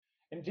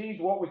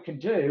Indeed, what we can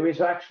do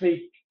is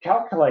actually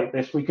calculate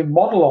this. We can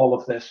model all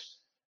of this.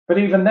 But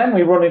even then,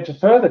 we run into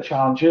further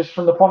challenges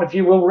from the point of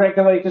view, will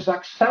regulators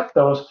accept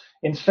those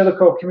in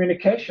silico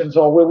communications,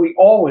 or will we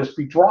always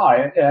be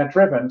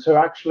driven to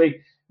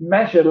actually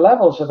measure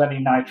levels of any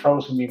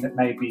nitrosamine that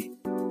may be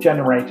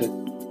generated?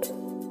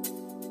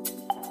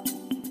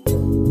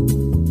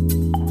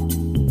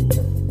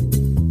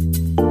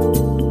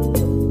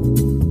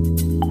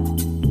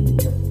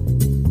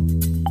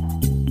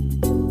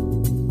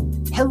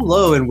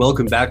 Hello and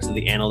welcome back to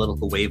The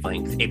Analytical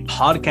Wavelength, a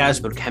podcast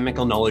about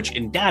chemical knowledge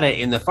and data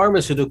in the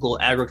pharmaceutical,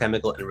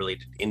 agrochemical, and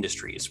related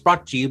industries,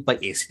 brought to you by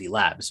ACD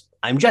Labs.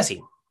 I'm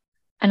Jesse.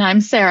 And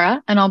I'm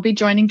Sarah, and I'll be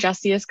joining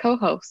Jesse as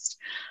co-host.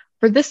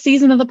 For this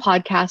season of the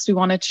podcast, we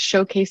wanted to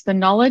showcase the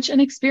knowledge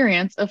and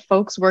experience of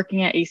folks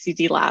working at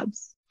ACD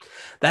Labs.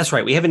 That's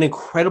right. We have an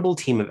incredible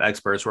team of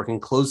experts working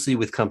closely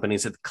with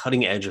companies at the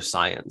cutting edge of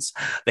science.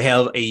 They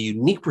have a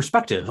unique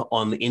perspective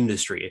on the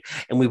industry,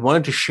 and we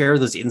wanted to share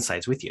those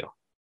insights with you.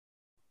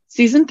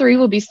 Season 3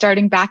 will be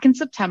starting back in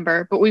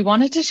September, but we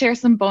wanted to share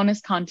some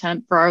bonus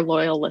content for our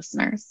loyal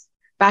listeners.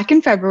 Back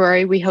in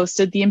February, we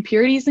hosted the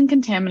Impurities and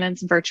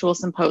Contaminants Virtual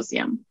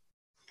Symposium.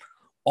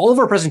 All of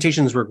our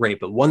presentations were great,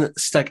 but one that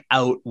stuck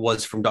out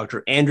was from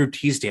Dr. Andrew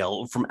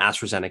Teasdale from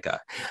AstraZeneca.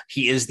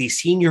 He is the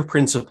Senior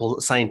Principal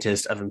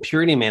Scientist of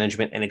Impurity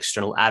Management and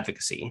External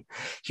Advocacy.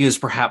 He is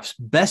perhaps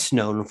best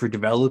known for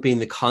developing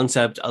the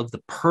concept of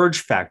the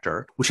purge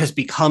factor, which has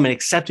become an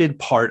accepted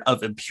part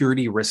of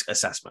impurity risk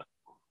assessment.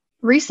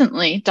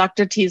 Recently,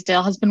 Dr.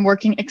 Teasdale has been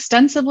working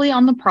extensively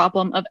on the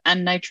problem of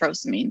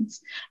N-Nitrosmaines.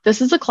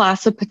 This is a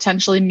class of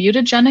potentially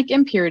mutagenic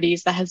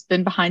impurities that has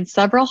been behind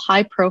several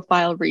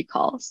high-profile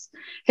recalls.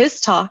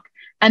 His talk,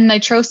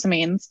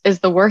 N-Nitrosmaines,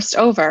 Is the Worst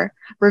Over?,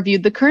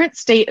 reviewed the current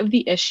state of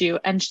the issue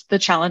and the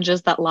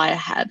challenges that lie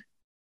ahead.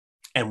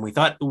 And we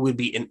thought it would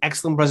be an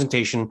excellent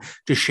presentation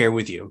to share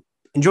with you.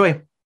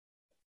 Enjoy.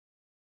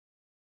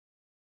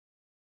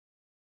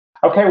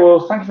 Okay,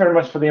 well, thank you very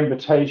much for the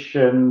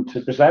invitation to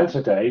present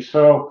today.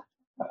 So,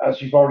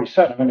 as you've already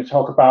said, I'm going to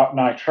talk about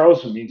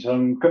nitrosamines.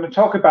 I'm going to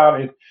talk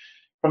about it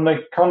from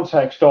the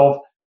context of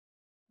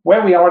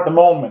where we are at the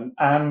moment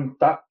and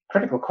that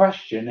critical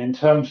question in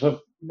terms of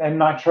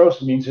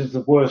nitrosamines is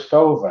the worst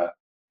over,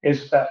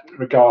 is that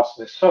regards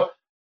to this. So,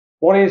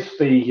 what is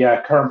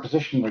the current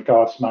position in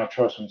regards to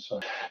nitrosamines?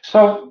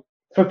 So,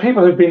 for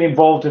people who've been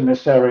involved in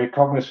this area,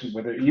 cognizant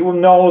with it, you will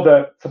know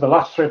that for the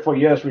last 3 or 4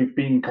 years, we've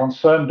been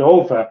concerned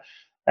over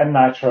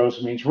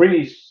N-nitrosamines,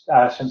 really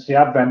since the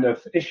advent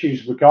of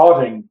issues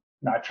regarding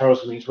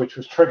nitrosamines, which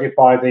was triggered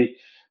by the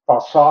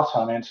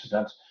valsartan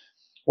incident.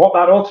 What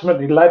that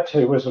ultimately led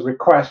to was a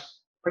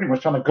request, pretty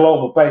much on a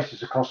global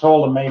basis across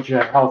all the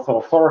major health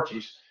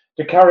authorities,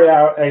 to carry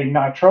out a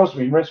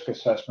nitrosamine risk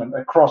assessment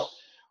across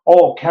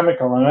all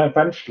chemical and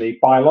eventually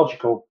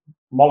biological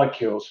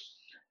molecules.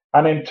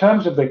 And in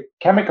terms of the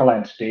chemical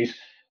entities,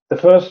 the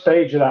first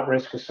stage of that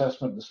risk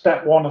assessment, the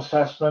step 1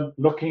 assessment,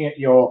 looking at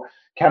your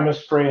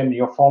chemistry and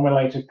your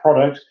formulated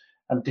product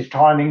and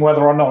determining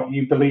whether or not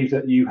you believe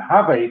that you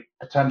have a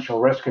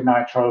potential risk of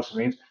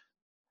nitrosamines,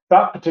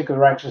 that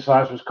particular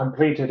exercise was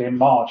completed in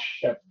March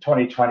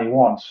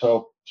 2021,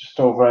 so just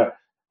over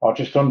or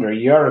just under a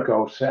year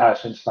ago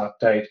since that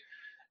date.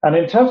 And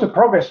in terms of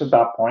progress at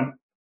that point,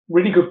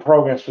 really good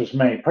progress was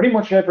made. Pretty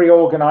much every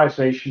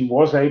organization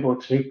was able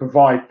to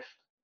provide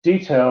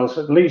details,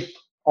 at least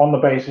on the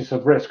basis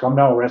of risk or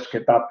no risk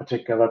at that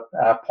particular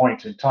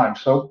point in time.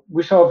 So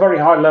we saw a very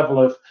high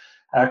level of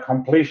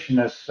completion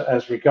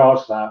as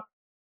regards that.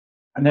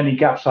 And any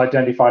gaps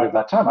identified at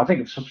that time, I think,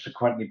 have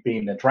subsequently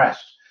been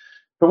addressed.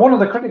 But one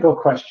of the critical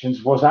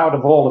questions was, out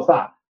of all of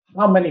that,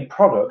 how many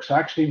products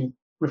actually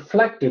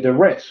reflected a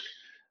risk?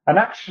 And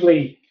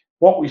actually,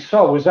 what we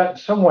saw was that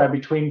somewhere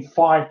between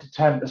 5 to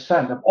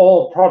 10% of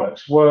all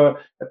products were,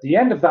 at the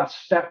end of that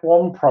step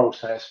 1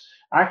 process,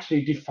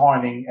 actually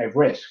defining a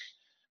risk.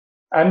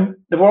 And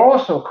there were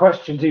also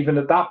questions even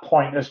at that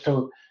point as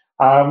to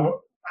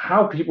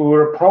how people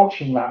were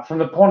approaching that from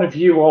the point of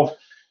view of,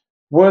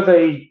 were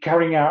they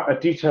carrying out a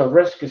detailed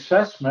risk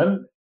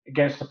assessment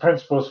against the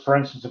principles, for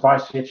instance, of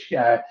ICH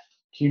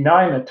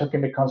Q9 that took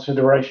into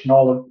consideration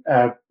all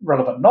the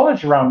relevant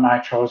knowledge around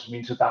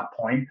nitrosamines at that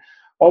point,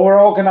 or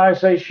were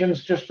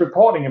organizations just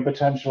reporting a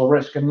potential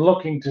risk and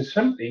looking to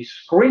simply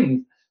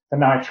screen the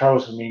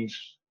nitrosamines,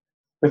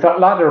 with that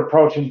latter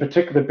approach in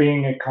particular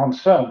being a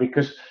concern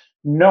because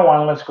no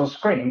analytical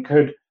screen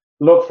could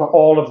look for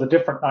all of the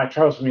different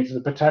nitrosamines that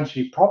are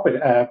potentially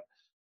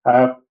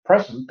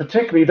present,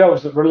 particularly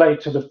those that relate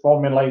to the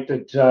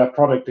formulated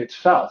product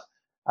itself.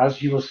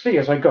 As you will see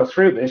as I go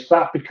through this,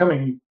 that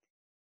becoming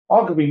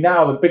arguably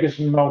now the biggest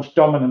and most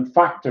dominant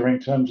factor in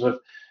terms of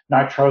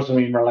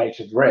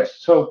nitrosamine-related risk.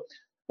 So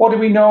what did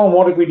we know and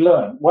what did we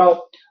learn?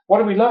 Well, what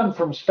did we learn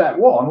from step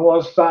 1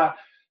 was that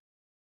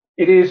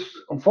it is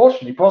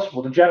unfortunately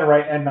possible to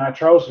generate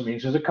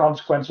N-nitrosamines as a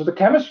consequence of the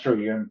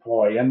chemistry you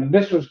employ. And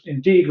this was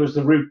indeed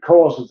the root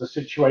cause of the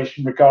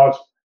situation regards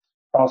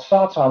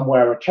valsartan,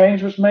 where a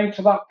change was made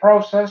to that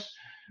process.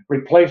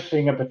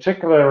 replacing a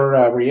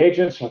particular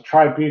reagent, so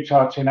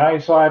tributyltin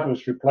azide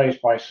was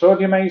replaced by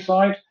sodium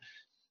azide,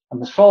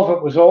 and the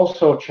solvent was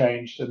also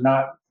changed, and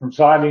that from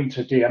xylene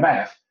to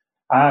DMF.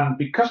 And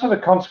because of the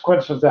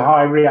consequence of the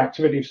high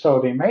reactivity of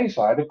sodium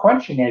azide, a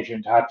quenching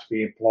agent had to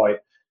be employed.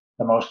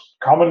 The most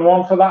common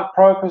one for that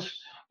purpose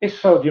is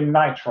sodium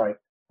nitrite.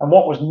 And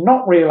what was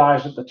not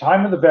realized at the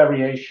time of the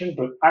variation,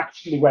 but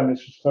actually when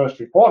this was first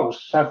reported,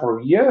 was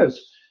several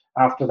years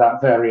after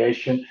that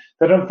variation,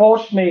 that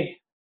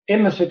unfortunately,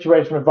 in the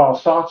situation with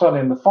valsartan,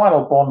 in the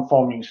final bond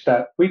forming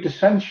step, we'd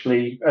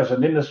essentially, as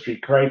an industry,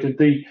 created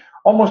the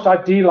almost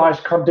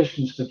idealized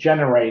conditions to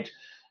generate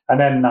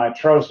an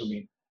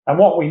N-nitrosamine. And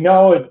what we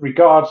know in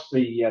regards to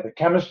the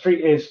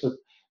chemistry is that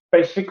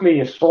basically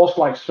a source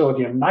like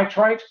sodium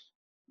nitrite,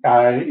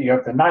 you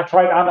have the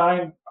nitrite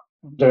anion,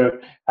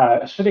 the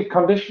acidic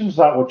conditions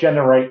that will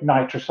generate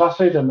nitrous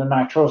acid and the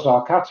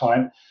nitrosyl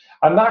cation,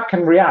 and that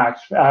can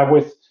react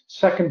with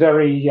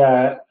secondary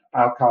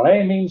alkyl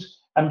amines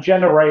and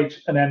generate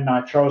an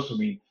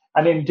N-nitrosamine.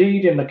 And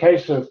indeed, in the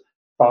case of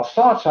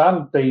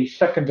valsartan, the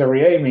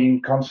secondary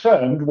amine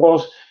concerned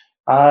was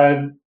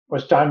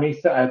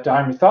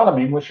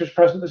dimethylamine, which was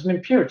present as an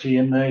impurity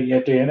in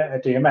the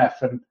DMF,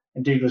 and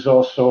indeed was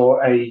also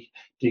a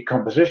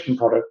decomposition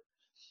product.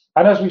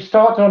 And as we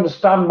start to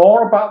understand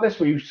more about this,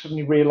 we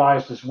suddenly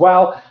realized as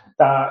well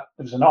that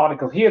there's an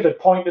article here that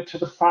pointed to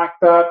the fact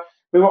that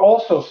we were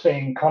also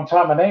seeing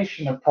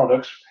contamination of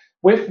products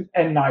with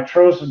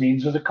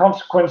N-nitrosamines as a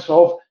consequence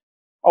of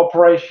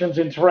operations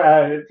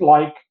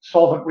like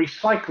solvent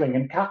recycling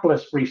and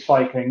catalyst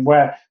recycling,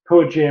 where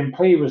poor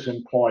GMP was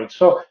employed.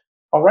 So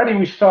already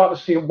we start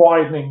to see a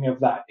widening of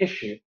that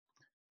issue.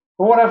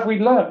 But what have we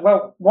learned?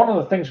 Well, one of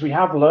the things we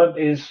have learned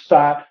is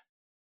that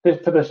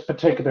for this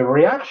particular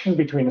reaction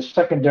between a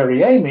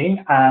secondary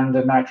amine and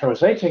a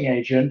nitrosating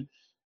agent,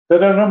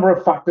 that a number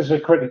of factors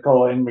are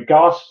critical in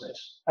regards to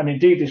this. And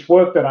indeed, this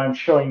work that I'm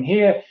showing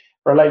here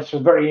relates to a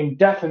very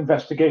in-depth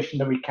investigation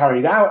that we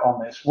carried out on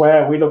this,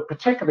 where we look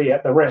particularly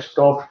at the risk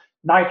of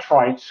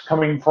nitrites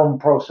coming from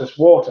processed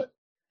water.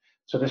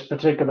 So this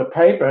particular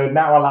paper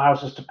now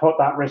allows us to put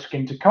that risk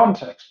into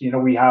context. You know,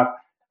 we have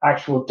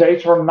actual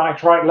data on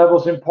nitrite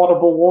levels in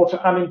potable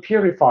water and in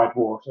purified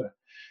water.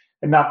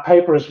 In that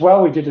paper as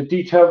well, we did a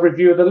detailed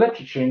review of the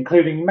literature,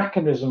 including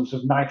mechanisms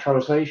of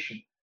nitrosation.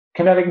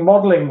 Kinetic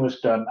modeling was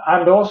done,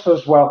 and also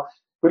as well,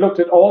 we looked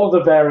at all of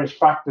the various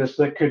factors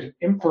that could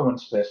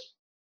influence this.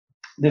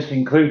 This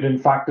included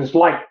factors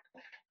like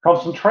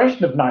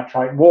concentration of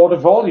nitrite, water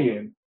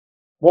volume,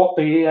 what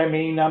the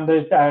amine and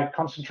the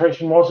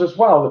concentration was as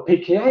well, the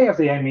pKa of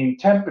the amine,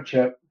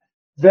 temperature,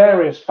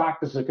 various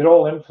factors that could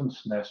all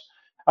influence this.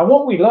 And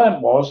what we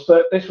learned was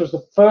that this was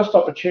the first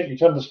opportunity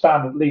to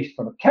understand, at least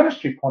from a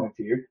chemistry point of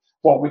view,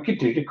 what we could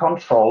do to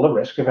control the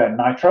risk of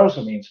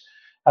N-nitrosamines.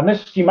 And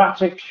this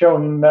schematic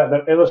shown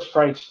that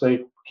illustrates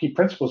the key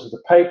principles of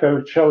the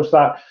paper shows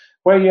that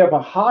where you have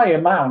a high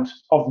amount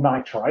of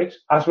nitrite,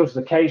 as was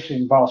the case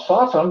in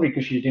valsartan,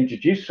 because you'd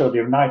introduced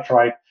sodium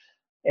nitrite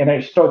in a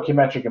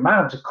stoichiometric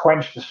amount to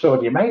quench the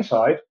sodium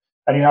azide,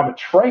 and you have a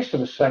trace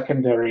of a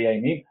secondary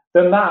amine,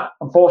 then that,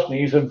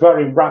 unfortunately, is a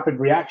very rapid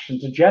reaction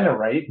to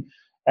generate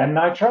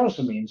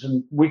N-nitrosamines,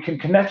 and we can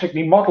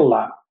kinetically model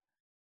that.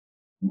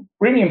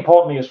 Really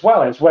importantly as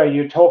well is where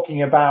you're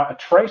talking about a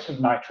trace of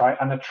nitrite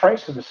and a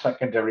trace of a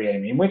secondary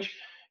amine, which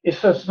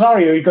is a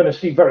scenario you're going to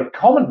see very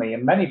commonly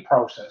in many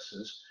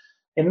processes.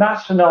 In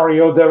that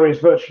scenario, there is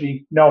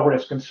virtually no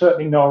risk, and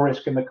certainly no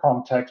risk in the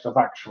context of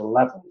actual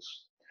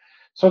levels.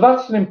 So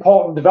that's an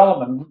important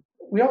development.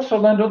 We also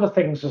learned other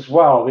things as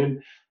well.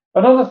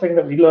 Another thing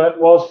that we learned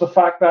was the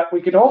fact that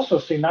we could also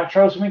see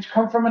nitrosamines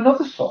come from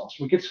another source.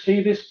 We could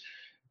see this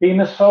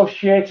being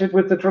associated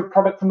with the drug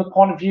product from the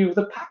point of view of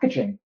the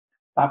packaging.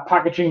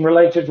 Packaging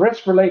related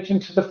risk relating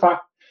to the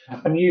fact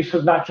and use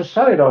of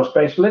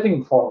nitrocellulose-based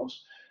lidding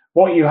foils.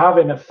 What you have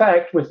in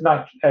effect with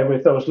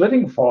those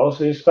lidding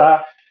foils is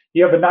that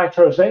you have a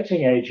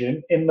nitrosating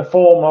agent in the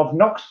form of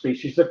NOx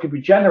species that could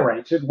be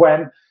generated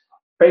when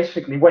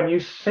you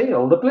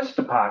seal the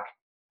blister pack.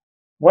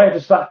 Where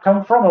does that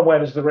come from, and where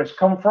does the risk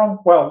come from?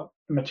 Well,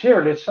 the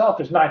material itself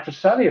is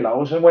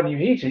nitrocellulose, and when you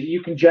heat it,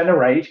 you can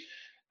generate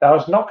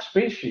those NOx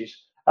species.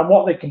 And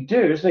what they can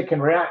do is they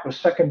can react with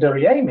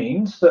secondary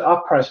amines that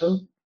are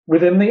present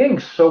within the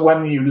inks. So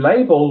when you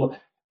label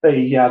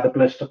the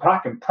blister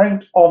pack and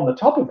print on the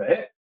top of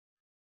it,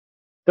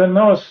 then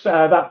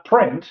that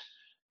print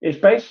is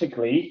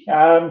basically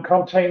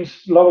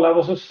contains low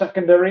levels of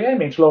secondary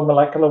amines, low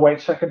molecular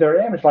weight secondary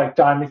amines like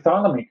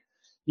dimethylamine.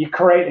 You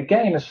create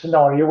again a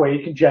scenario where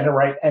you can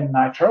generate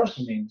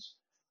N-nitrosamines.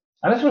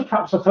 And this was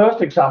perhaps the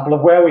first example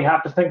of where we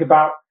had to think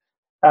about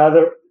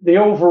the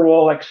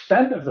overall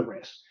extent of the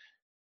risk.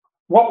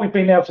 What we've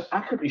been able to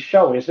accurately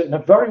show is that in a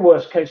very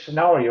worst case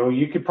scenario,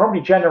 you could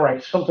probably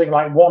generate something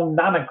like 1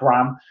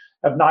 nanogram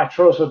of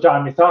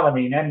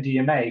nitrosodimethylamine,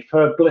 NDMA,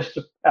 per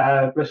blister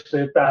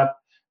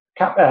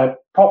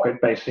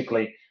pocket,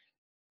 basically.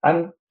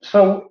 And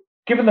so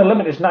given the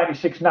limit is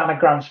 96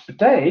 nanograms per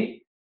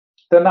day,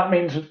 then that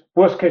means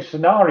worst case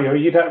scenario,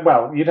 you'd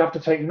have to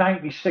take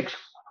 96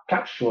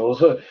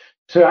 capsules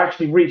to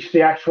actually reach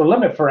the actual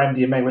limit for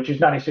NDMA, which is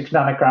 96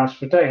 nanograms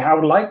per day.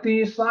 How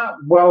likely is that?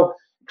 Well,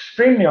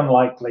 extremely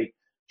unlikely.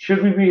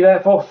 Should we be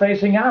therefore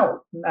phasing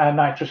out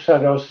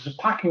nitrocellulose as a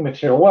packing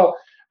material? Well,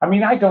 I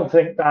mean, I don't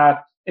think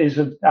that is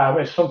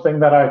something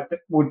that I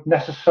would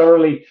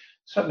necessarily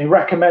certainly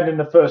recommend in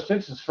the first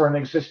instance for an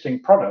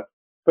existing product.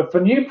 But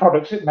for new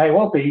products, it may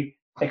well be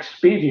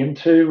expedient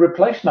to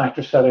replace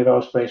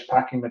nitrocellulose-based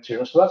packing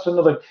material. So that's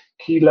another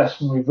key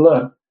lesson we've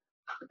learned.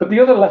 But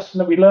the other lesson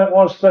that we learned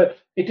was that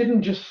it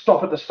didn't just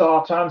stop at the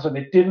sartans, and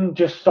it didn't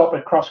just stop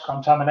at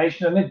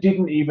cross-contamination, and it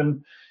didn't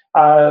even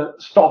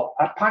stop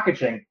at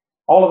packaging.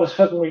 All of a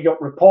sudden, we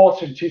got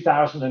reports in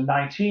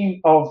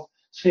 2019 of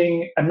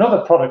seeing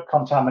another product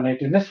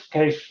contaminated, in this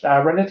case,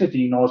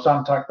 ranitidine, or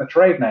Zantac, the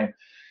trade name.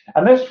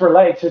 And this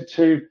related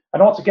to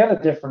an altogether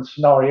different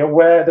scenario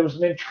where there was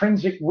an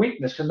intrinsic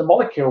weakness in the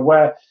molecule,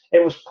 where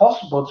it was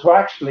possible to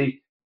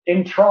actually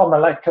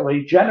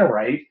intramolecularly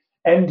generate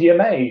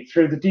NDMA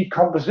through the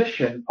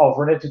decomposition of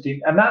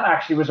ranitidine. And that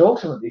actually was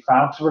ultimately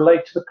found to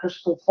relate to the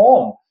crystal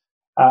form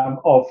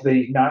of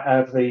the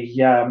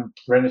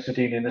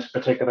ranitidine in this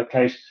particular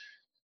case.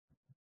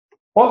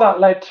 What that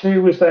led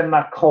to was then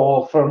that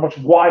call for a much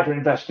wider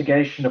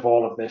investigation of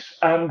all of this.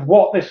 And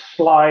what this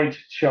slide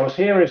shows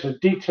here is a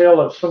detail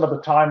of some of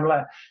the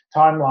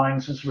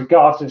timelines as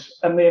regards this,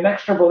 and the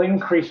inexorable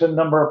increase in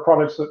number of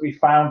products that we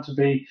found to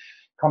be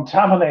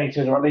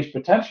contaminated, or at least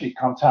potentially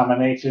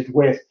contaminated,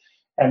 with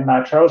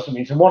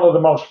N-Nitrosmaines. And one of the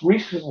most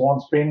recent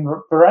ones being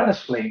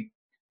varenicline,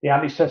 the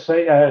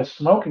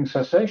anti-smoking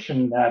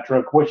cessation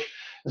drug, which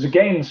has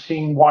again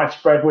seen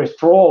widespread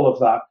withdrawal of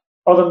that.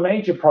 Other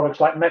major products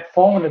like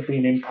metformin have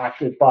been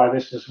impacted by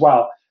this as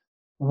well.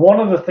 One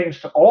of the things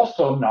to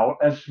also note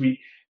as we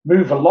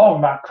move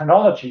along that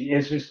chronology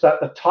is that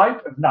the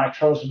type of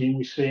nitrosamine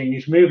we're seeing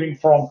is moving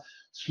from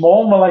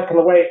small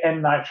molecular weight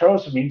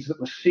N-nitrosamines that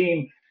were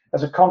seen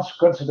as a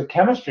consequence of the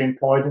chemistry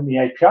employed in the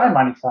API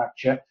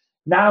manufacture,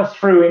 now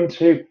through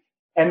into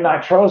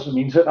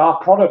N-nitrosamines that are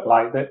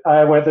product-like, that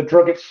where the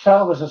drug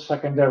itself is a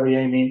secondary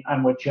amine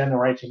and we're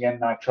generating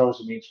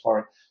N-nitrosamines for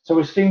it. So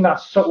we're seeing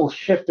that subtle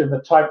shift in the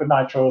type of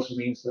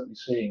nitrosamines that we're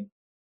seeing.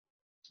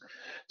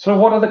 So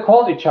what are the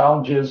quality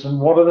challenges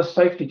and what are the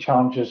safety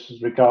challenges as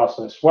regards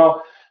to this?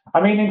 Well, I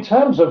mean, in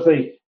terms of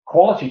the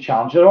quality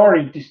challenge, I've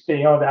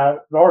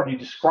already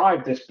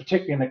described this,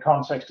 particularly in the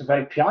context of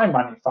API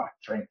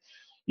manufacturing.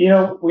 We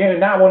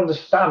now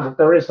understand that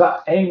there is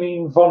that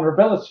amine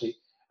vulnerability,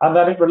 and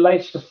that it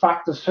relates to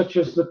factors such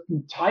as the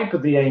type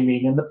of the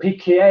amine and the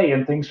pKa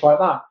and things like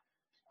that.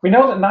 We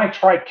know that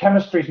nitrite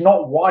chemistry is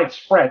not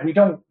widespread. We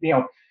don't,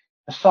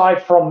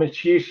 aside from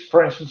its use,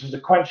 for instance, as a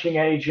quenching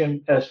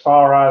agent as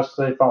far as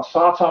the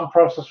valsartan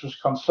process was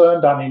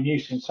concerned and in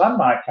use in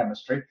sandmire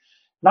chemistry,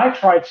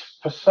 nitrites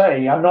per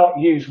se are not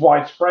used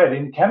widespread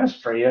in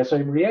chemistry as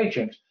a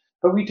reagent.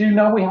 But we do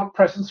know we have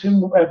presence of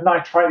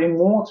nitrite in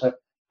water.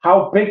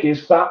 How big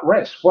is that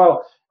risk?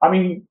 Well, I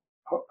mean,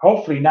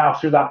 hopefully now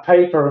through that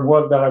paper and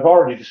work that I've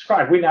already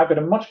described, we now get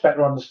a much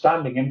better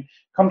understanding and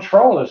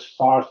control as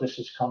far as this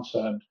is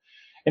concerned.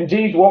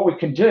 Indeed, what we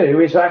can do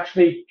is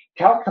actually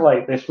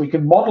calculate this. We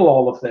can model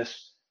all of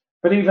this.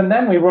 But even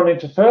then, we run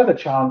into further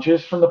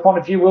challenges from the point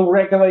of view, will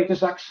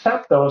regulators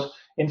accept those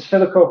in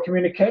silico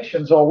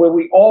communications, or will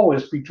we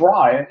always be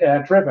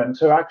driven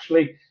to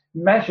actually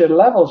measure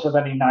levels of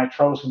any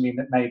nitrosamine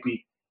that may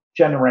be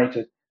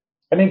generated?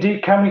 And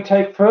indeed, can we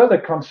take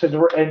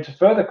into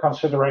further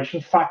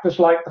consideration factors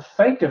like the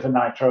fate of a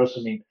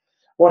nitrosamine?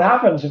 What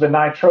happens if a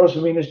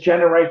nitrosamine is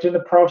generated in the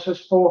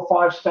process 4 or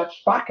 5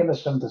 steps back in the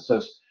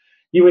synthesis?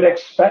 You would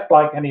expect,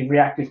 like any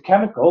reactive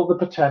chemical, the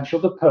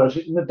potential to purge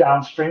it in the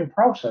downstream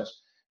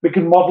process. We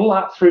can model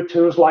that through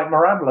tools like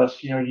Mirabilis.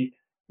 It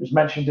was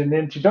mentioned in the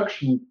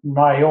introduction,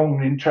 my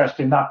own interest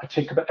in that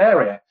particular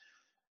area.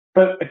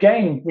 But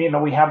again,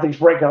 we have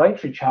these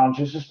regulatory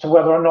challenges as to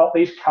whether or not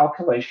these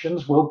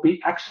calculations will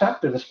be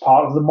accepted as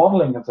part of the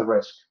modeling of the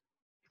risk.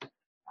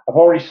 I've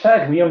already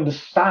said we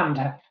understand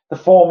the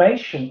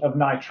formation of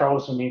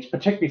nitrosamines,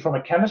 particularly from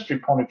a chemistry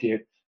point of view.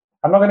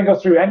 I'm not going to go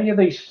through any of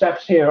these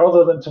steps here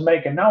other than to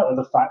make a note of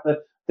the fact that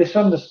this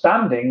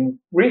understanding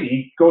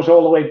really goes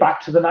all the way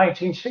back to the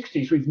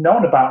 1960s. We've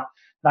known about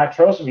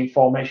nitrosamine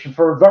formation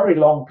for a very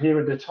long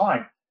period of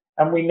time.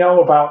 And we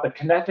know about the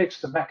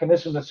kinetics, the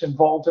mechanism that's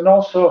involved, and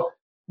also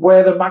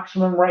where the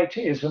maximum rate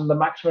is, and the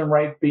maximum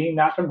rate being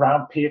at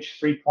around pH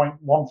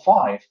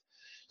 3.15.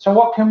 So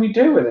what can we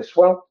do with this?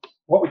 Well,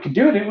 what we can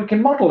do with it, we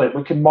can model it.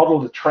 We can model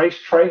the trace,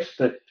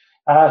 the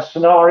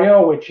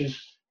scenario, which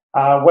is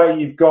where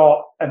you've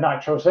got a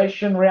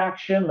nitrization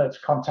reaction that's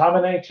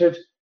contaminated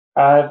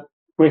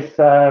with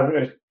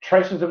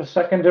traces of a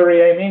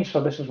secondary amine.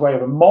 So this is where you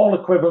have a mole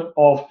equivalent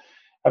of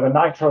a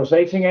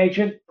nitrosating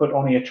agent, but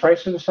only a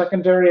trace of a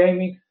secondary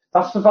amine.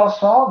 That's the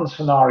valsartan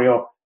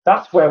scenario.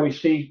 That's where we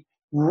see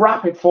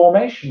rapid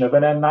formation of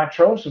an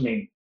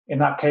N-nitrosamine, in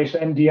that case,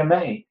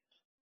 NDMA.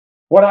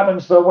 What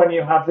happens, though, when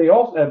you have the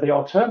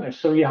alternative?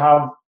 So you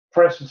have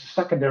for instance, a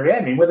secondary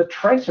amine with a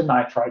trace of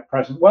nitrite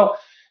present, well,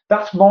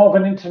 that's more of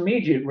an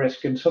intermediate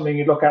risk and something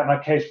you look at on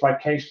a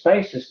case-by-case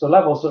basis. The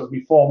levels that would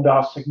be formed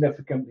are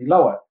significantly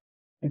lower.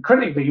 And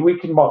critically, we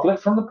can model it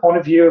from the point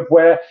of view of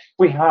where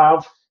we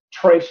have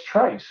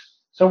trace-trace.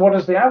 So what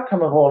is the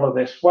outcome of all of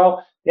this?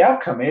 Well, the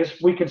outcome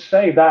is we can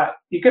say that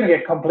you're going to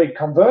get complete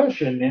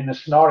conversion in the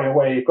scenario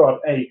where you've got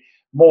a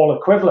mole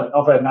equivalent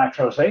of a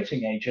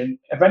nitrosating agent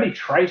of any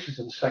traces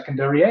of the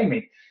secondary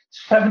amine.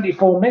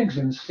 74 mgs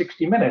in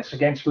 60 minutes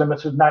against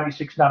limits of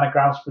 96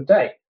 nanograms per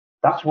day.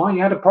 That's why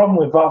you had a problem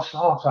with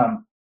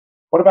valsartan.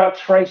 What about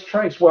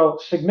trace-trace? Well,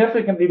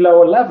 significantly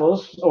lower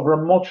levels over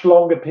a much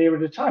longer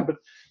period of time, but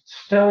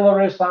still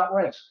there is that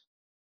risk.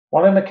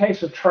 Well, in the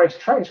case of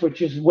trace-trace,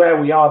 which is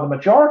where we are the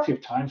majority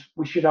of times,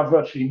 we should have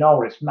virtually no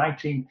risk,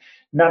 19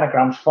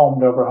 nanograms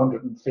formed over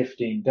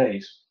 115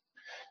 days.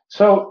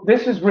 So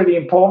this is really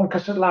important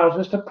because it allows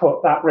us to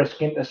put that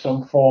risk into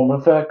some form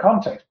of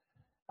context.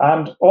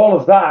 And all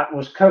of that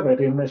was covered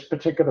in this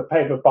particular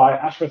paper by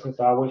Ashworth et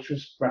al., which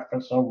was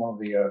referenced on one of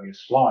the earlier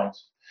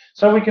slides.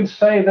 So we can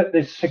say that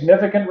there's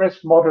significant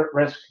risk, moderate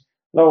risk,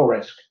 low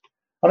risk.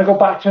 I want to go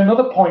back to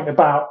another point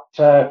about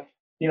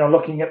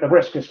looking at the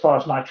risk as far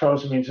as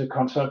nitrosamines are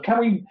concerned.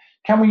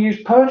 Can we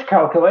use purge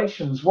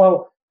calculations?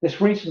 Well,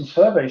 this recent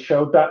survey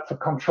showed that for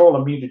control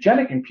of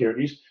mutagenic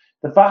impurities,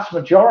 the vast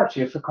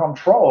majority of the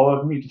control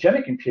of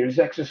mutagenic impurities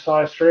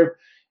exercised through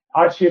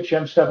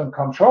ICHM7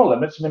 control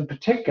limits, and in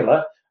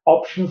particular,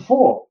 option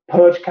 4,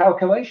 purge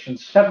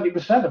calculations.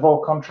 70% of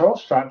all control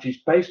strategies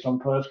based on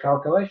purge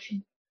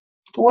calculation.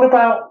 But what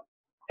about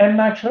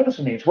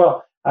N-Nitrosamines?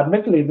 Well,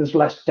 admittedly, there's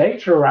less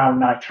data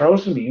around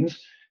nitrosamines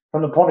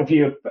from the point of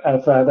view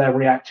of their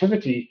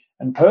reactivity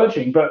and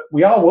purging, but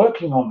we are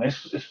working on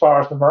this as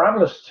far as the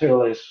Mirabilis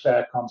tool is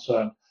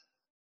concerned.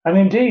 And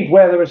indeed,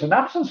 where there is an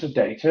absence of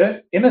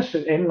data in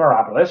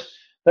Mirabilis,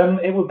 then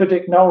it will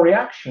predict no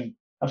reaction.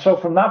 And so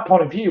from that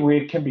point of view,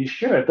 we can be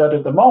assured that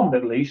at the moment,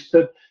 at least,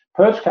 that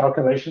purge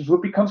calculations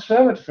would be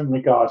conservative in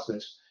regards to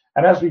this.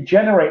 And as we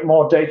generate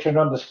more data and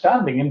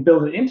understanding and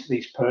build it into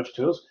these purge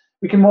tools,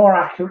 we can more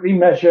accurately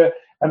measure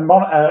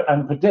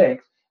and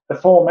predict the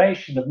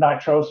formation of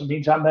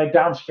nitrosamines and their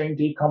downstream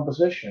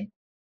decomposition.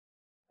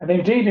 And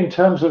indeed, in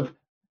terms of,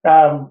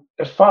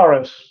 as far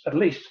as at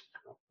least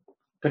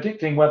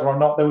predicting whether or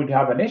not they would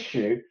have an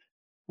issue,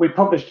 we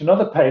published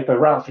another paper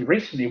relatively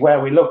recently where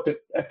we looked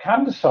at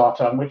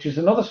candesartan, which is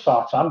another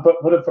sartan,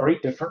 but with a very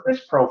different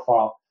risk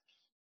profile.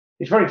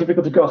 It's very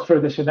difficult to go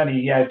through this in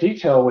any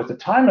detail with the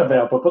time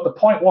available, but the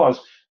point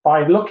was,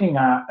 by looking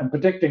at and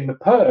predicting the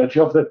purge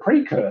of the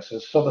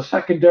precursors, so the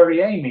secondary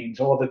amines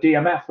or the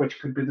DMF, which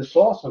could be the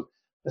source of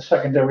the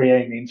secondary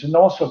amines, and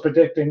also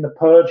predicting the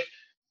purge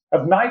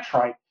of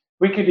nitrite,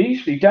 we could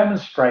easily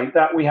demonstrate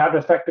that we had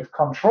effective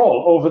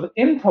control over the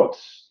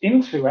inputs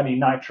into any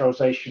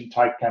nitrosation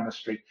type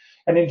chemistry,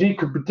 and indeed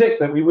could predict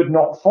that we would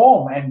not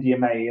form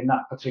NDMA in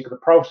that particular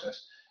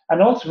process.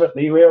 And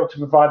ultimately, we were able to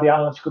provide the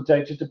analytical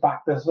data to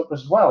back this up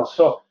as well.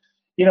 So,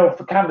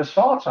 for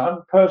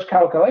candesartan, purge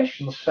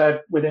calculations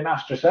said within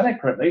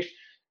AstraZeneca at least,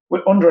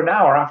 under an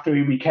hour after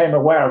we became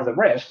aware of the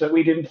risk, that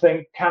we didn't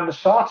think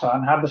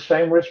candesartan had the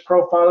same risk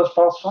profile as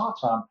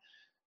valsartan.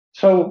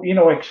 So,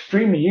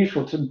 extremely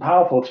useful and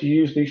powerful to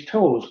use these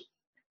tools.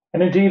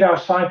 And indeed, our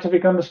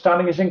scientific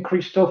understanding is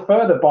increased still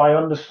further by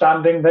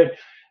understanding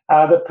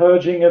the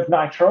purging of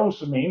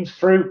nitrosamines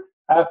through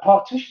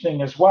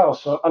partitioning as well.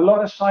 So a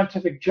lot of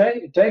scientific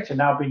data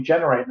now being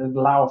generated that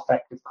allow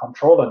effective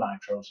control of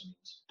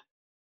nitrosamines.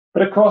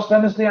 But of course,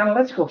 then there's the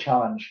analytical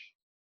challenge.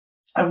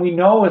 And we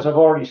know, as I've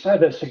already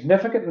said, a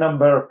significant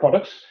number of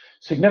products,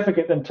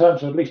 significant in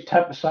terms of at least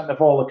 10% of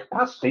all the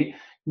capacity,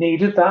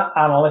 needed that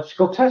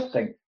analytical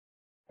testing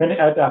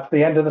at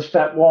the end of the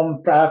step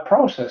 1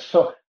 process.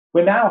 So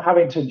we're now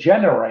having to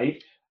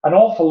generate an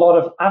awful lot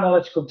of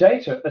analytical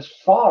data as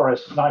far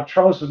as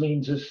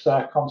nitrosamines is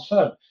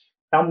concerned.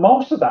 Now,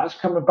 most of that's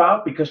come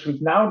about because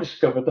we've now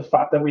discovered the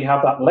fact that we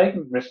have that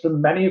latent risk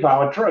in many of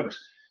our drugs.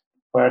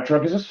 Where a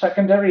drug is a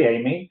secondary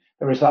amine,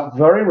 there is that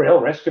very real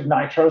risk of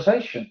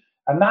nitrosation.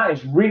 And that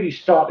is really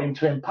starting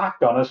to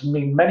impact on us and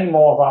mean many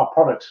more of our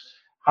products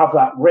have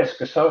that risk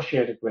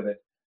associated with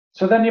it.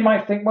 So then you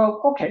might think,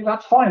 well, okay,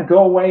 that's fine.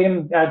 Go away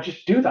and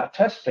just do that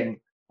testing.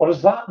 What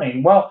does that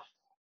mean? Well,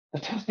 the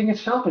testing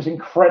itself is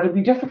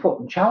incredibly difficult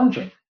and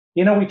challenging.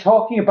 We're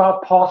talking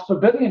about parts per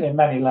billion in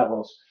many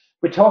levels.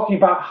 We're talking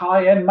about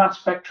high-end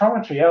mass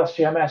spectrometry,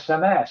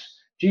 LC-MS-MS,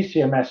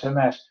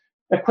 GC-MS-MS,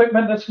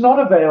 equipment that's not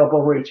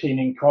available routine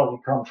in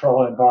quality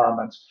control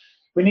environments.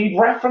 We need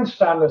reference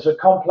standards of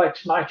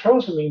complex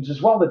nitrosamines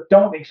as well that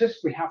don't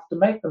exist. We have to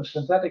make them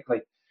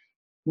synthetically.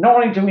 Not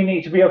only do we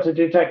need to be able to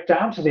detect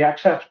down to the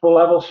acceptable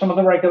level, some of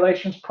the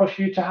regulations push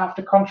you to have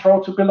to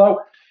control to below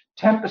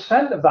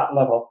 10% of that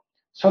level.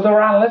 So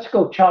there are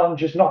analytical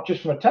challenges, not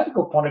just from a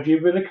technical point of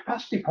view, but a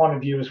capacity point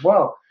of view as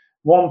well.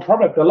 One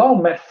product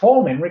alone,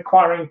 metformin,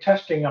 requiring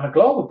testing on a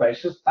global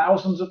basis,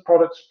 thousands of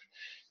products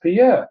per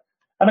year.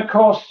 And of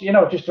course,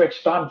 just to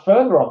expand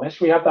further on this,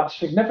 we have that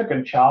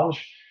significant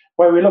challenge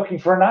where we're looking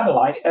for an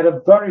analyte at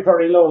a very,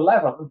 very low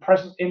level and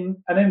present in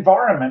an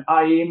environment,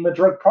 i.e. in the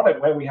drug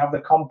product, where we have the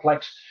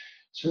complex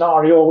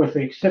scenario with the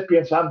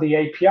excipients and the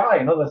API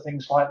and other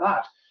things like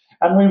that.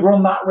 And we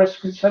run that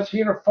risk, it says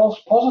here, of false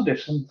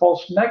positives and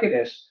false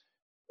negatives.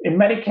 In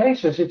many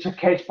cases, it's a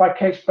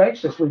case-by-case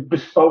basis with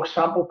bespoke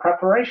sample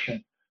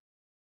preparation.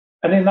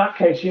 And in that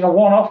case,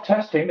 one-off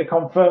testing to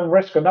confirm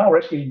risk or no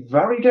risk is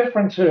very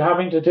different to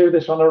having to do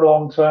this on a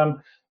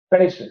long-term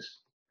basis.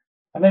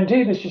 And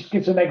indeed, this just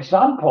gives an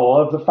example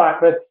of the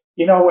fact that,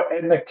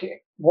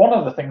 one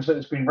of the things that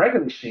has been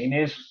regularly seen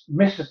is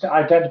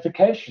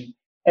misidentification.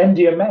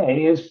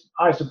 NDMA is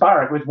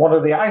isobaric with one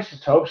of the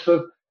isotopes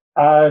of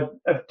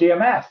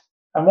DMF.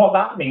 And what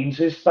that means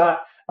is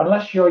that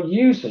unless you're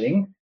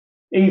using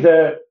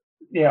either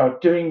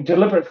doing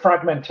deliberate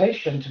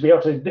fragmentation to be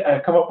able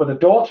to come up with a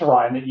daughter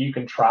ion that you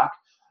can track,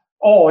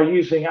 or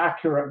using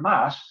accurate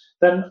mass,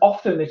 then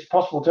often it's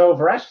possible to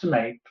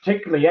overestimate,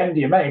 particularly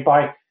NDMA,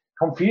 by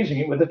confusing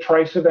it with a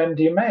trace of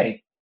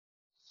NDMA.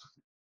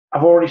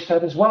 I've already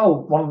said as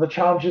well, one of the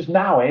challenges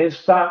now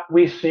is that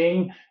we're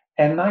seeing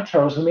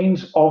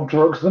N-nitrosamines of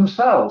drugs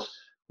themselves.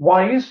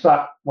 Why is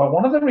that? Well,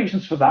 one of the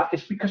reasons for that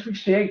is because we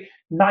see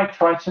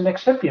nitrites and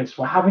excipients.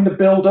 We're having to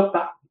build up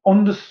that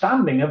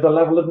understanding of the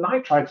level of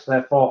nitrites,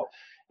 therefore,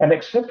 and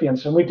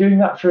excipients, and we're doing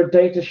that through a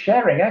data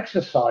sharing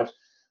exercise.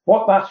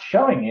 What that's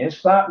showing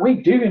is that we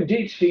do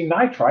indeed see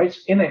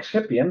nitrites in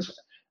excipients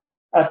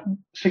at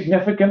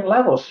significant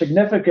levels,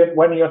 significant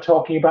when you're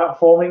talking about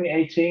forming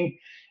 18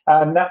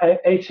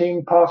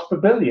 parts per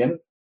billion,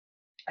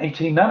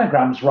 18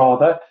 nanograms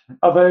rather,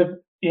 of a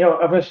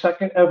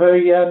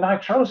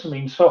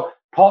nitrosamine. So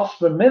parts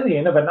per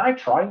million of a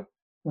nitrite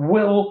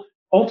will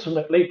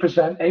ultimately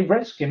present a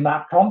risk in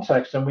that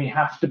context, and we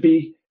have to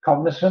be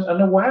cognizant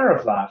and aware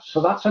of that.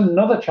 So that's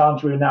another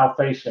challenge we're now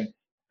facing,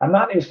 and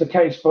that is the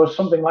case for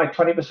something like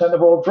 20%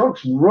 of all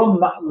drugs run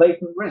that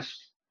latent risk.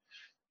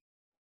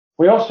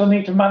 We also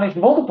need to manage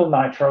multiple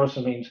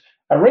nitrosamines.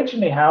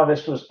 Originally, how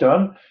this was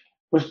done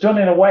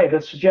in a way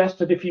that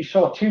suggested if you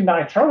saw two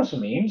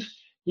nitrosamines,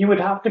 you would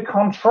have to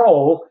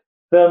control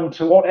them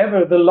to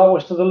whatever the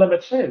lowest of the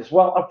limits is.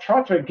 Well, I've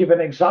tried to give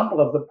an example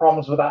of the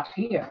problems with that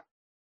here.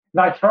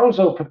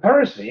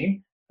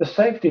 Nitrosylpiperazine, the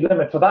safety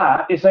limit for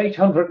that is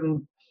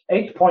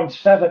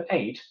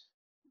 808.78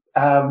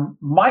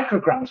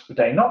 micrograms per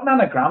day, not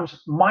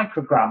nanograms,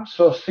 micrograms,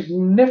 so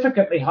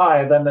significantly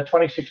higher than the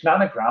 26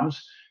 nanograms,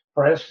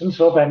 for instance,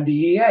 of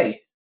NDEA.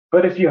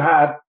 But if you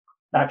had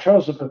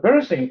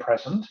nitrosylpiperazine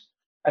present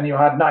and you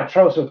had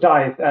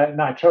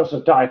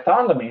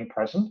nitrosodiethylamine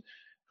present,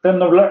 then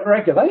the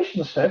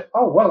regulation said,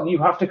 oh, well, you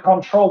have to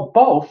control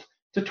both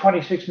to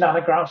 26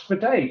 nanograms per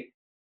day.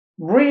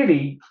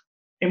 Really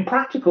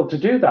impractical to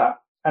do that.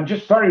 And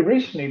just very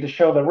recently, to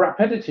show the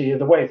rapidity of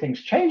the way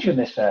things change in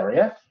this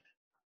area,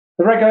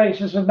 the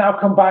regulators have now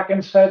come back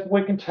and said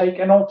we can take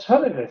an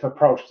alternative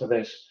approach to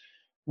this.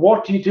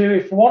 What do you do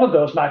if one of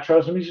those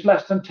nitrosamines is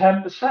less than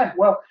 10%?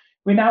 Well,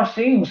 we're now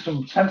seeing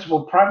some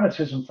sensible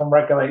pragmatism from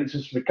regulators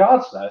as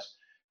regards this.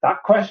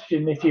 That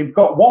question, if you've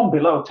got one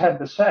below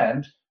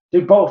 10%,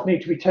 do both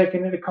need to be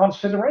taken into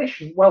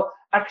consideration? Well,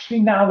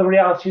 actually now the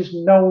reality is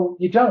no,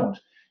 you don't.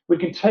 We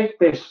can take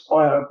this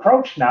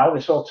approach now,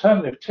 this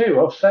alternative too,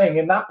 of saying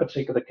in that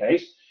particular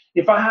case,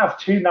 if I have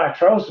two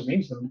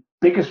nitrosamines, the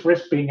biggest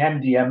risk being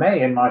MDMA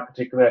in my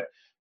particular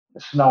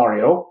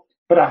scenario,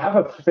 but I have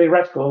a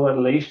theoretical, at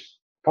least,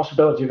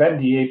 possibility of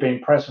NDA being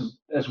present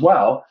as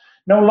well,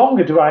 no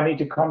longer do I need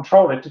to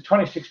control it to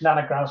 26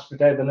 nanograms per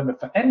day, the limit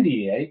for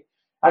NDA.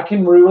 I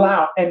can rule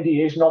out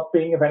NDAs not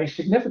being of any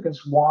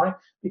significance. Why?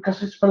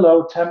 Because it's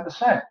below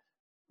 10%.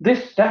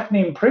 This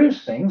definitely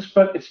improves things,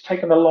 but it's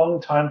taken a long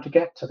time to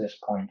get to this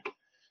point.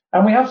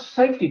 And we have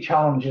safety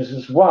challenges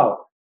as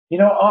well.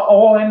 Are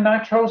all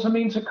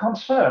N-nitrosamines a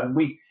concern?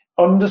 We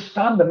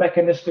understand the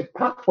mechanistic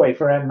pathway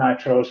for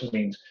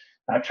N-nitrosamines.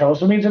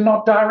 Nitrosamines are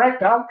not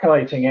direct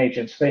alkylating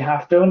agents. They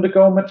have to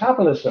undergo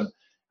metabolism,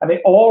 and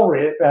it all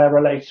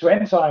relates to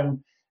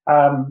enzyme,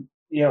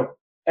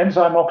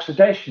 enzyme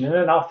oxidation in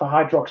an alpha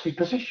hydroxy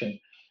position.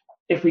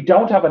 If we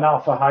don't have an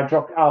alpha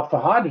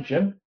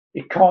hydrogen,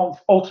 it can't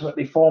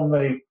ultimately form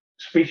the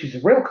species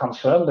of real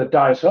concern, the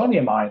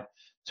diazoniamide.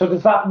 So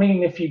does that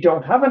mean if you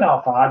don't have an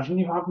alpha hydrogen,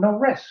 you have no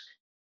risk?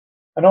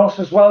 And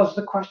also, as well as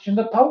the question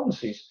of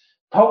potencies.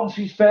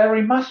 Potencies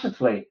vary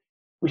massively.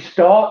 We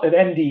start at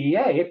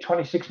NDEA at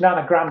 26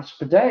 nanograms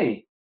per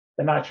day,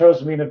 the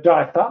nitrosamine of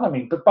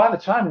diethylamine. But by the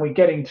time we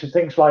get into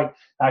things like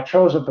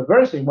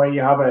nitrosylpiperazine, where you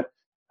have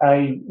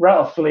a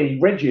relatively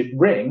rigid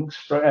ring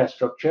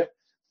structure,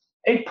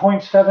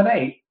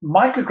 8.78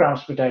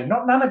 micrograms per day,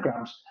 not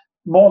nanograms,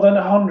 more than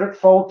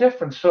 100-fold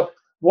difference. So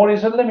what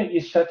is the limit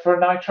you set for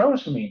a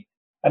nitrosamine?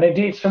 And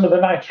indeed, some of the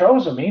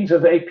nitrosamines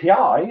of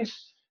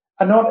APIs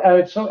are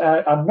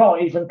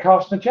not even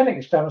carcinogenic.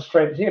 It's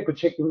demonstrated here,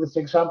 particularly with this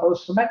example of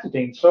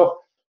cimetidine.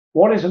 So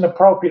what is an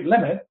appropriate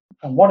limit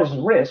and what is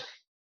a risk?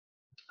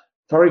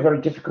 Very,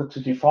 very difficult to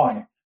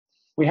define.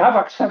 We have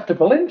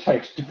acceptable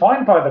intakes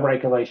defined by the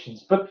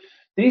regulations, but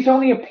these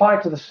only apply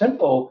to the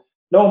simple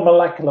low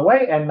molecular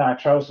weight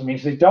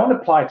N-nitrosamines, they don't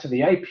apply to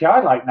the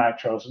API-like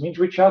nitrosamines,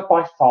 which are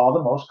by far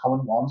the most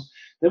common ones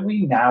that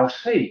we now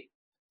see.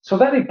 So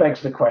then it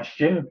begs the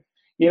question,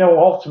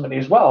 ultimately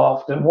as well,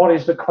 often, what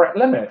is the correct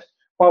limit?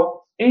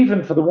 Well,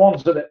 even for the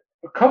ones that are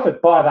covered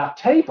by that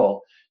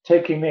table,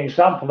 taking the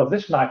example of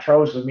this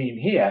nitrosamine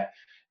here,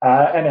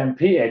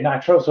 NMPA,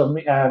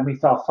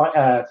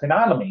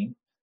 nitrosomethylphenylamine,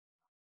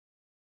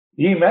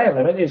 the EMA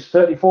limit is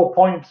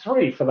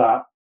 34.3 for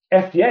that.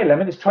 FDA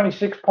limit is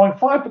 26.5,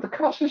 but the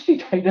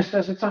carcinogenicity data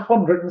says it's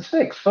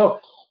 106. So,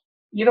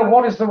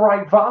 what is the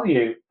right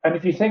value? And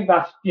if you think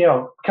that,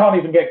 can't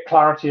even get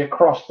clarity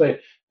across the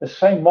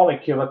same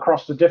molecule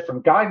across the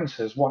different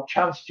guidances, what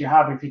chance do you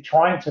have if you're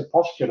trying to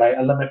postulate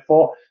a limit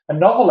for a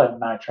novel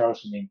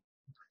N-nitrosamine?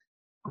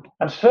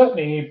 And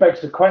certainly it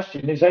begs the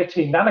question, is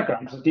 18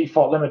 nanograms, the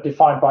default limit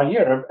defined by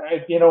year,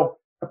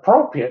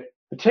 appropriate,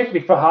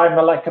 particularly for high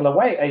molecular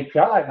weight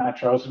API-like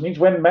nitrosamines,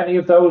 when many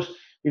of those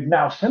we've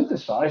now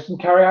synthesized and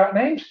carry out an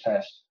Ames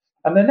test,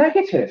 and they're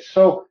negative.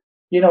 So,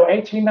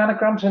 18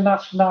 nanograms in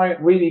that scenario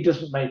really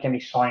doesn't make any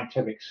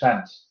scientific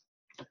sense.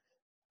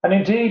 And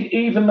indeed,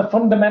 even the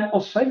fundamental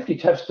safety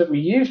test that we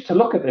use to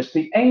look at this,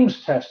 the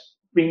Ames test,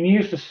 being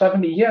used for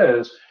 70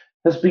 years,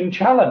 has been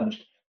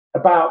challenged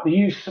about the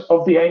use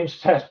of the Ames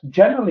test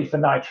generally for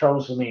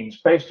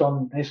nitrosamines based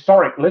on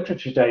historic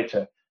literature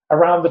data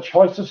around the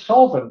choice of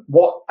solvent,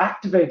 what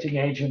activating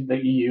agent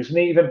that you use, and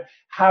even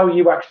how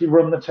you actually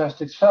run the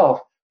test itself,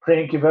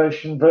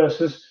 pre-incubation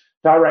versus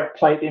direct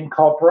plate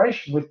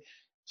incorporation, with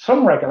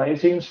some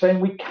regulators even saying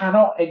we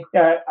cannot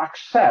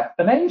accept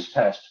an Ames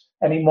test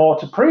anymore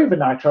to prove a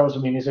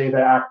nitrosamine is either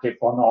active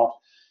or not.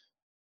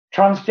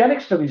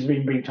 Transgenic studies have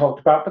been being talked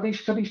about, but these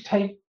studies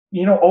take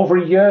over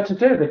a year to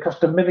do. They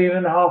cost $1.5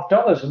 million,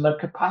 and the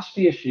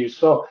capacity issues.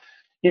 So,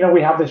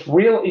 we have this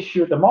real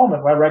issue at the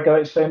moment where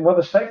regulators are saying, well,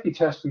 the safety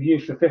test we've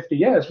used for 50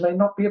 years may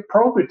not be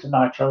appropriate to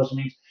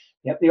nitrosamines,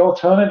 yet the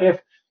alternative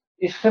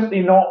is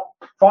simply not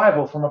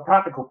viable from a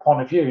practical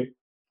point of view.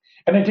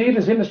 And indeed,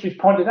 as industry's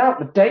pointed out,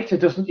 the data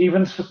doesn't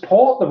even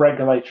support the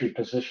regulatory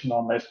position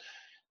on this.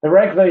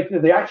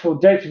 The actual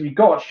data we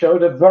got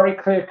showed a very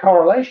clear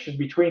correlation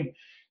between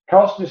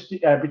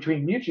mutagenicity,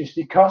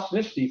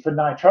 carcinogenicity for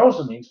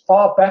nitrosamines,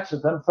 far better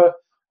than for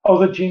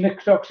other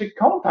genotoxic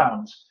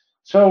compounds.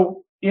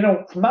 So,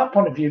 from that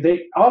point of view,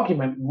 the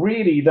argument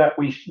really that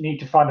we need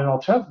to find an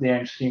alternative to the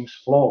Ames seems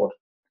flawed.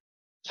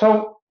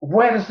 So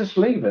where does this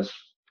leave us?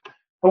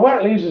 But where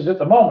it leaves us at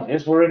the moment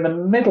is we're in the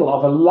middle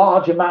of a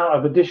large amount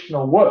of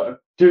additional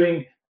work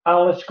doing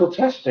analytical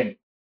testing.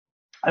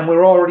 And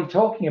we're already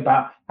talking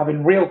about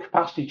having real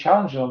capacity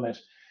challenges on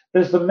this.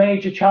 There's the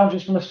major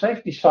challenges from the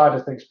safety side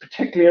of things,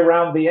 particularly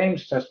around the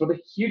Ames test, with a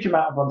huge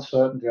amount of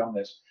uncertainty on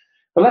this.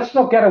 But let's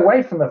not get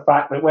away from the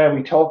fact that where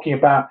we're talking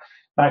about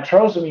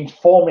nitrosamines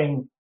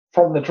forming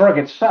from the drug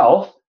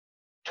itself,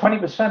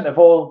 20% of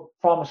all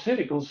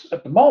pharmaceuticals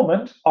at the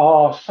moment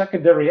are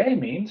secondary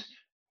amines.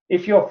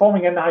 If you're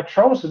forming a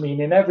nitrosamine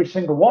in every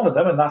single one of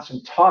them, and that's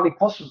entirely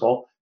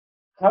possible,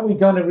 how are we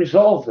going to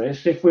resolve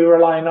this if we're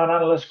relying on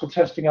analytical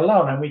testing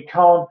alone and we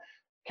can't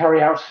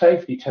carry out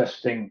safety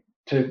testing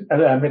to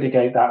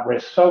mitigate that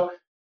risk? So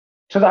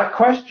to that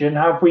question,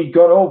 have we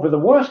got over the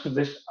worst of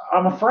this?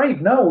 I'm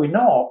afraid no, we're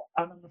not.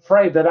 I'm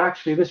afraid that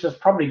actually this is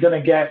probably going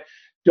to get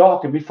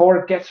darker before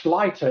it gets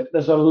lighter.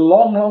 There's a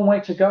long, long way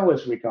to go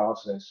as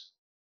regards this.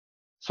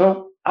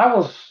 So I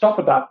will stop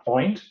at that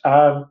point.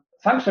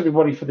 Thanks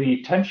everybody for the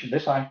attention to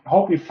this. I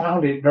hope you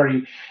found it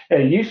very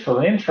useful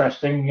and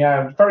interesting.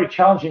 Very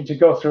challenging to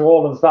go through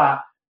all of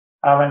that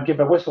and give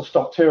a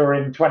whistle-stop tour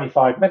in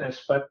 25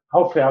 minutes, but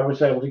hopefully I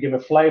was able to give a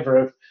flavor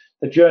of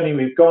the journey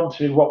we've gone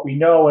to, what we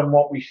know and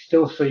what we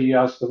still see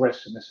as the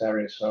risks in this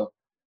area. So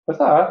with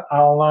that,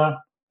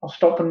 I'll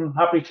stop and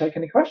happily take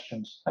any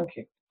questions. Thank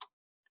you.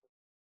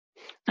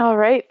 All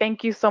right,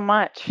 thank you so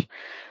much.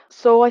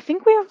 So I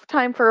think we have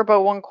time for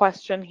about one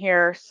question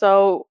here.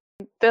 So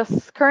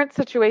this current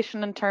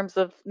situation in terms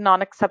of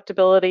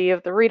non-acceptability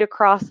of the read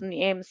across and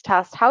the Ames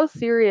test, how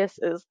serious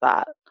is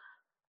that?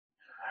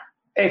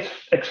 It's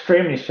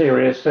extremely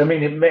serious. I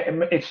mean,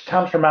 it's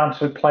tantamount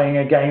to playing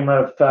a game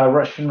of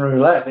Russian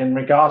roulette in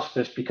regards to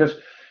this, because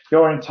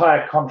your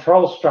entire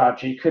control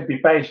strategy could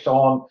be based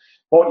on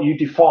what you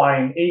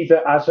define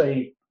either as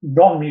a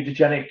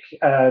non-mutagenic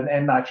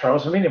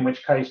N-nitrosamine, in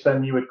which case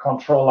then you would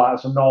control that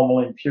as a normal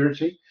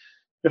impurity.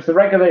 If the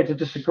regulator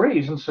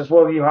disagrees and says,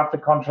 well, you have to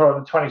control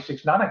the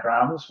 26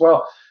 nanograms,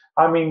 well,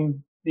 I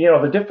mean,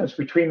 the difference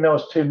between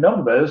those two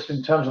numbers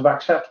in terms of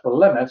acceptable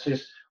limits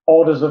is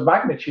orders of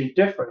magnitude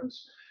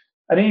difference.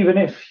 And even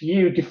if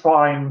you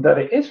define that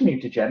it is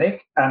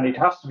mutagenic and it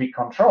has to be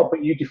controlled,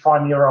 but you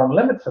define your own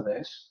limit for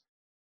this,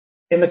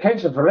 in the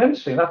case of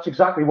varenicline, that's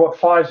exactly what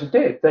Pfizer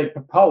did. They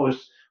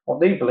proposed what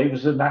they believe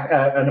is an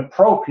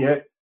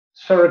appropriate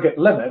surrogate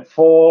limit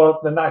for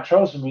the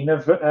nitrosamine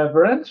of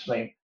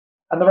varenicline.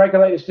 And the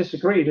regulators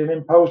disagreed and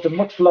imposed a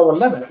much lower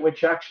limit,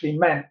 which actually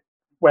meant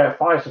where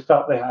Pfizer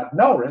felt they had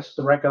no risk,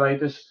 the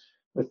regulators,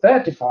 with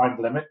their defined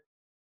limit,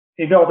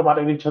 it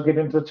automatically took it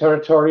into the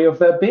territory of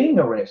there being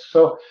a risk.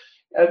 So,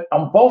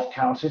 on both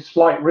counts, it's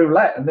like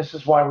roulette. And this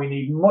is why we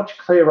need much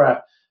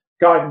clearer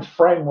guidance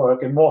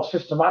framework and more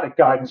systematic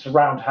guidance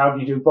around how do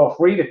you do both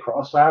read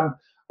across and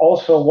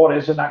also what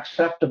is an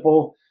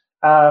acceptable,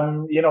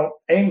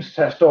 Ames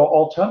test or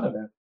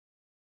alternative.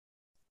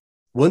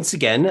 Once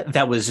again,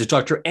 that was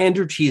Dr.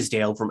 Andrew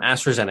Teasdale from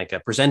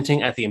AstraZeneca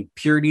presenting at the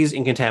Impurities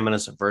and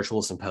Contaminants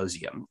Virtual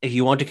Symposium. If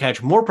you want to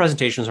catch more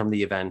presentations from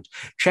the event,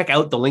 check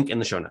out the link in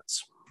the show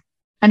notes.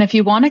 And if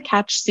you want to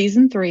catch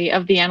season 3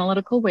 of The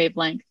Analytical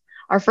Wavelength,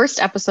 our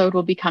first episode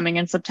will be coming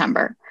in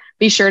September.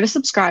 Be sure to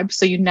subscribe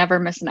so you never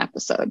miss an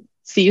episode.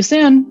 See you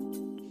soon.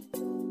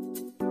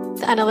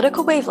 The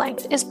Analytical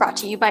Wavelength is brought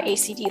to you by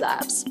ACD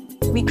Labs.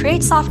 We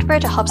create software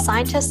to help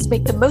scientists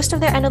make the most of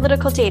their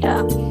analytical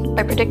data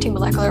by predicting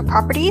molecular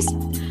properties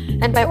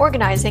and by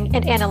organizing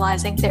and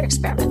analyzing their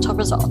experimental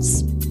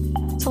results.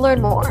 To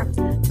learn more,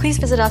 please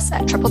visit us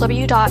at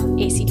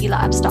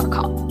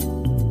www.acdlabs.com.